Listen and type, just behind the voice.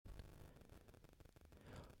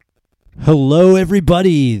Hello,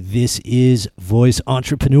 everybody. This is Voice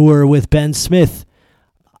Entrepreneur with Ben Smith.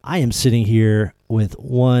 I am sitting here with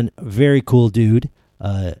one very cool dude,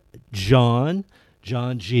 John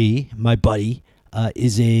G, my buddy,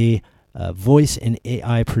 is a voice and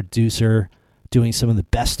AI producer doing some of the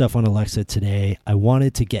best stuff on Alexa today. I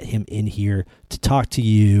wanted to get him in here to talk to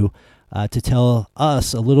you, to tell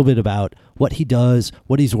us a little bit about what he does,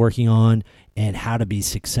 what he's working on, and how to be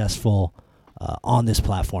successful on this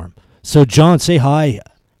platform. So, John, say hi.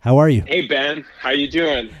 How are you? Hey, Ben. How you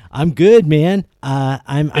doing? I'm good, man.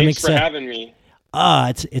 I'm Thanks excited. for having me.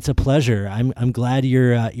 It's a pleasure. I'm glad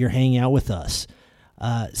you're hanging out with us.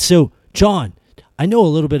 So, John, I know a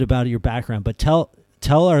little bit about your background, but tell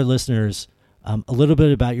our listeners a little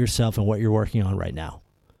bit about yourself and what you're working on right now.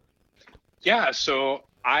 Yeah, so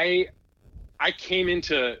I came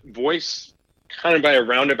into voice kind of by a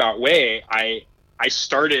roundabout way. I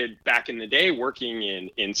started back in the day working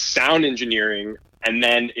in sound engineering and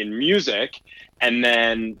then in music, and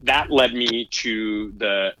then that led me to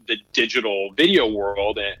the digital video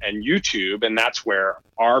world and YouTube, and that's where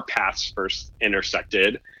our paths first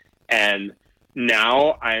intersected. And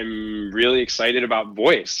now I'm really excited about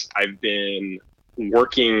voice. I've been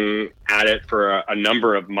working at it for a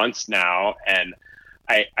number of months now, and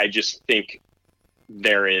I just think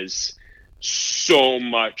there is so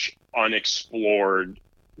much unexplored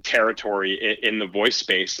territory in the voice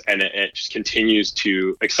space, and it just continues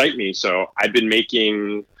to excite me. So I've been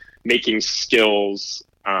making skills,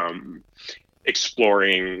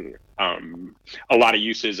 exploring a lot of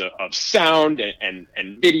uses of sound and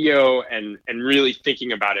video, and really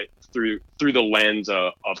thinking about it through the lens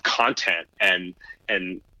of content,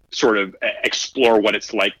 and sort of explore what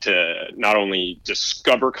it's like to not only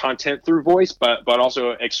discover content through voice, but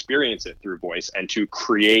also experience it through voice, and to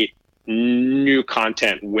create new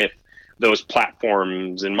content with those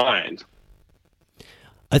platforms in mind.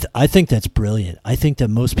 I think that's brilliant. I think that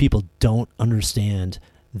most people don't understand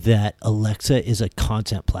that Alexa is a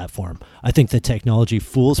content platform. I think the technology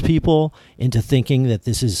fools people into thinking that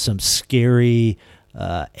this is some scary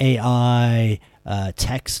AI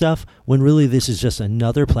tech stuff, when really this is just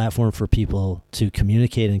another platform for people to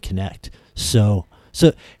communicate and connect. So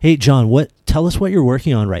hey, John, tell us what you're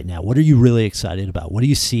working on right now. What are you really excited about? What do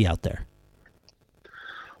you see out there?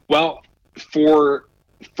 Well, for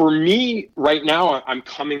me right now, I'm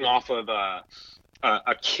coming off of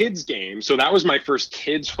a kids game. So that was my first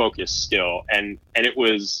kids focused skill, and it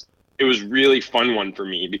was really fun one for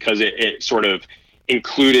me, because it sort of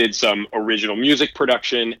included some original music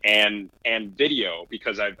production and video,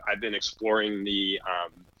 because I've been exploring the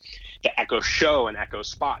Echo Show and Echo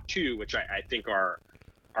Spot too, which I think are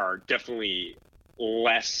definitely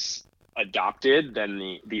less adopted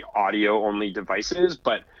than the audio only devices.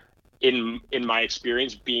 But in my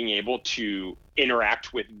experience, being able to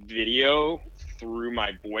interact with video through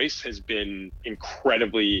my voice has been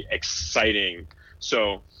incredibly exciting.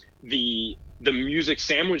 So the music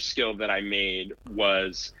sandwich skill that I made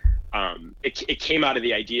was it came out of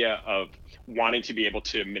the idea of wanting to be able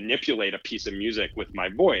to manipulate a piece of music with my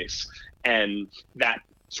voice, and that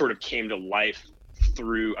sort of came to life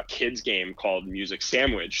through a kids game called Music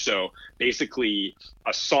Sandwich. So basically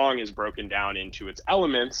a song is broken down into its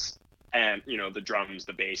elements, and the drums,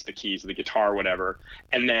 the bass, the keys, the guitar, whatever,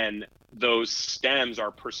 and then those stems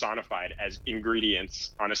are personified as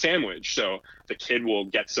ingredients on a sandwich. So the kid will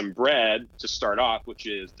get some bread to start off, which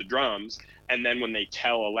is the drums, and then when they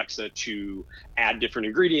tell Alexa to add different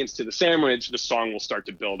ingredients to the sandwich, the song will start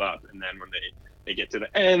to build up, and then when they get to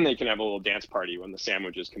the end, they can have a little dance party when the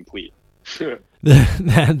sandwich is complete.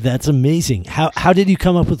 That's amazing. How did you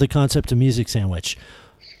come up with the concept of Music Sandwich?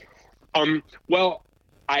 Well,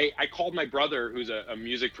 I called my brother, who's a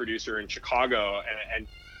music producer in Chicago, and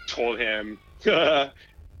told him,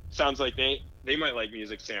 sounds like they might like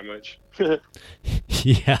Music Sandwich.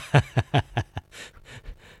 Yeah.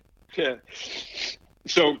 Yeah.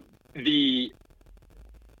 So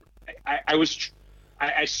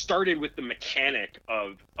I started with the mechanic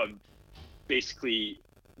of basically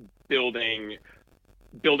building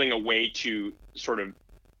a way to sort of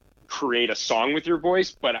create a song with your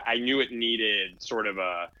voice, but I knew it needed sort of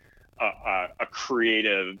a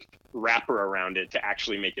creative wrapper around it to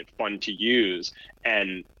actually make it fun to use.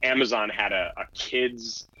 And Amazon had a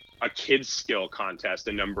kids skill contest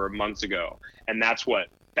a number of months ago, and that's what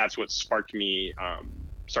sparked me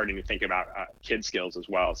starting to think about kid skills as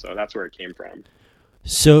well. So that's where it came from.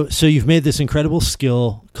 So you've made this incredible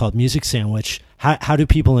skill called Music Sandwich. How do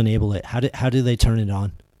people enable it? How do they turn it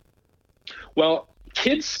on? Well,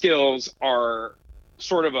 kid skills are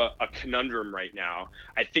sort of a conundrum right now.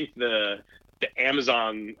 I think the the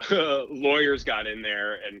Amazon lawyers got in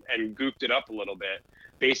there and gooped it up a little bit.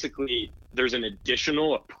 Basically, there's an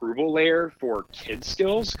additional approval layer for kid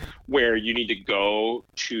skills where you need to go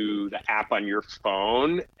to the app on your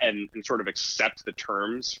phone and sort of accept the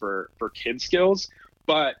terms for kid skills.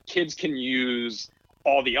 But kids can use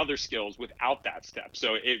all the other skills without that step.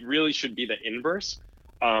 So it really should be the inverse.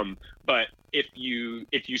 But if you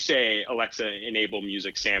say, Alexa, enable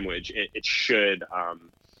music sandwich, it should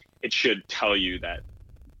tell you that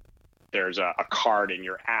there's a card in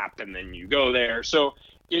your app, and then you go there. So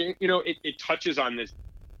it touches on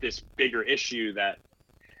this bigger issue that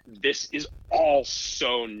this is all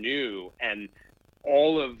so new, and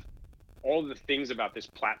all of the things about this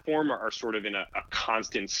platform are sort of in a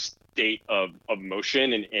constant state of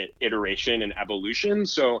motion and iteration and evolution.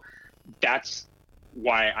 So that's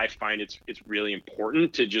why I find it's really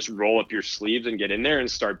important to just roll up your sleeves and get in there and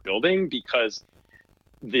start building, because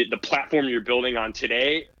the platform you're building on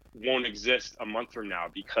today won't exist a month from now,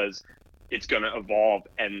 because it's going to evolve.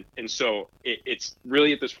 And so it's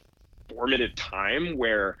really at this formative time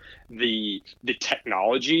where the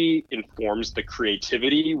technology informs the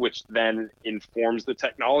creativity, which then informs the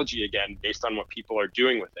technology again based on what people are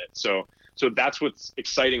doing with it. So that's what's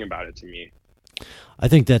exciting about it to me. I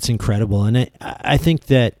think that's incredible. And I think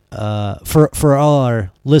that for all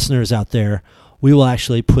our listeners out there, we will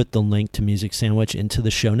actually put the link to Music Sandwich into the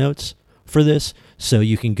show notes for this. So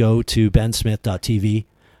you can go to bensmith.tv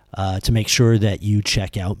to make sure that you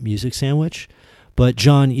check out Music Sandwich. But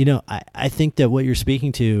John, I think that what you're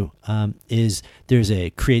speaking to is there's a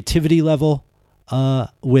creativity level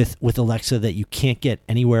with Alexa that you can't get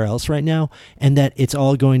anywhere else right now, and that it's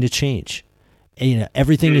all going to change. And,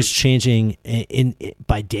 everything is changing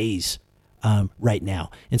by days right now,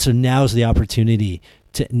 and so now's the opportunity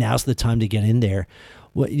now's the time to get in there.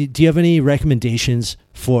 Do you have any recommendations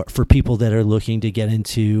for people that are looking to get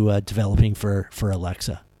into developing for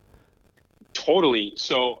Alexa? Totally.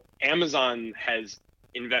 So Amazon has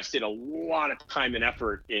invested a lot of time and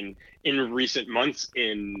effort in recent months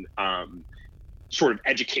in sort of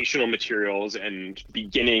educational materials and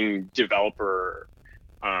beginning developer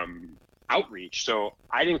outreach. So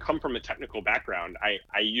I didn't come from a technical background.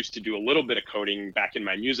 I used to do a little bit of coding back in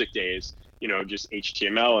my music days, just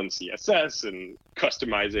HTML and CSS and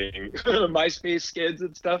customizing MySpace skids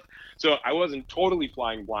and stuff. So I wasn't totally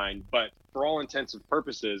flying blind, but for all intents and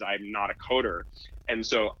purposes, I'm not a coder. And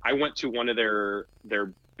so I went to one of their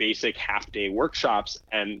basic half-day workshops,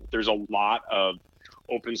 and there's a lot of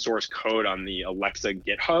open source code on the Alexa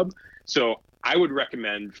GitHub. So I would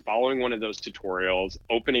recommend following one of those tutorials,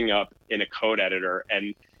 opening up in a code editor,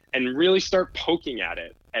 and really start poking at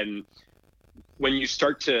it. And when you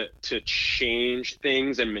start to change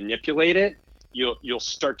things and manipulate it, you'll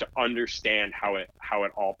start to understand how it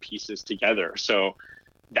all pieces together. So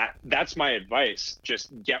that's my advice.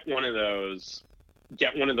 Just get one of those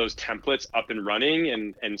templates up and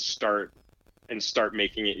running and start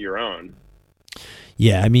making it your own.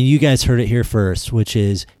 Yeah, I mean, you guys heard it here first, which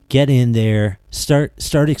is get in there, start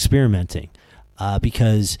experimenting,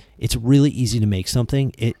 because it's really easy to make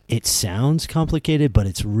something. It sounds complicated, but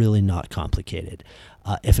it's really not complicated.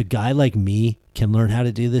 If a guy like me can learn how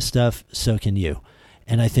to do this stuff, so can you.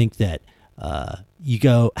 And I think that you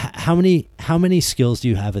go. How many skills do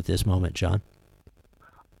you have at this moment, John?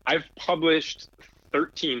 I've published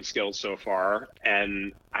 13 skills so far,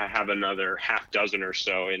 and I have another half dozen or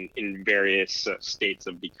so in various states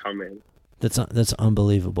of becoming. That's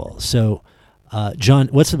unbelievable. So, John,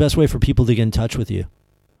 what's the best way for people to get in touch with you?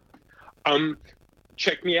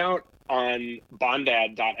 Check me out on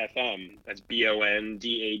bondad.fm. That's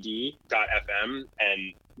BONDAD.fm,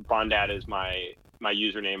 and Bondad is my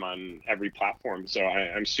username on every platform. So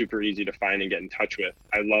I'm super easy to find and get in touch with.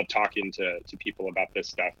 I love talking to people about this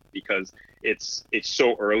stuff because it's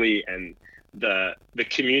so early, and the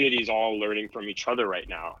community is all learning from each other right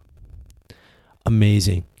now.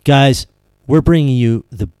 Amazing. Guys, we're bringing you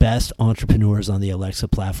the best entrepreneurs on the Alexa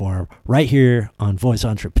platform right here on Voice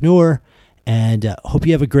Entrepreneur, and hope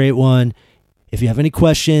you have a great one. If you have any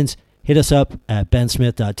questions, hit us up at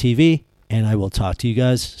bensmith.tv, and I will talk to you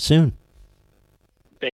guys soon.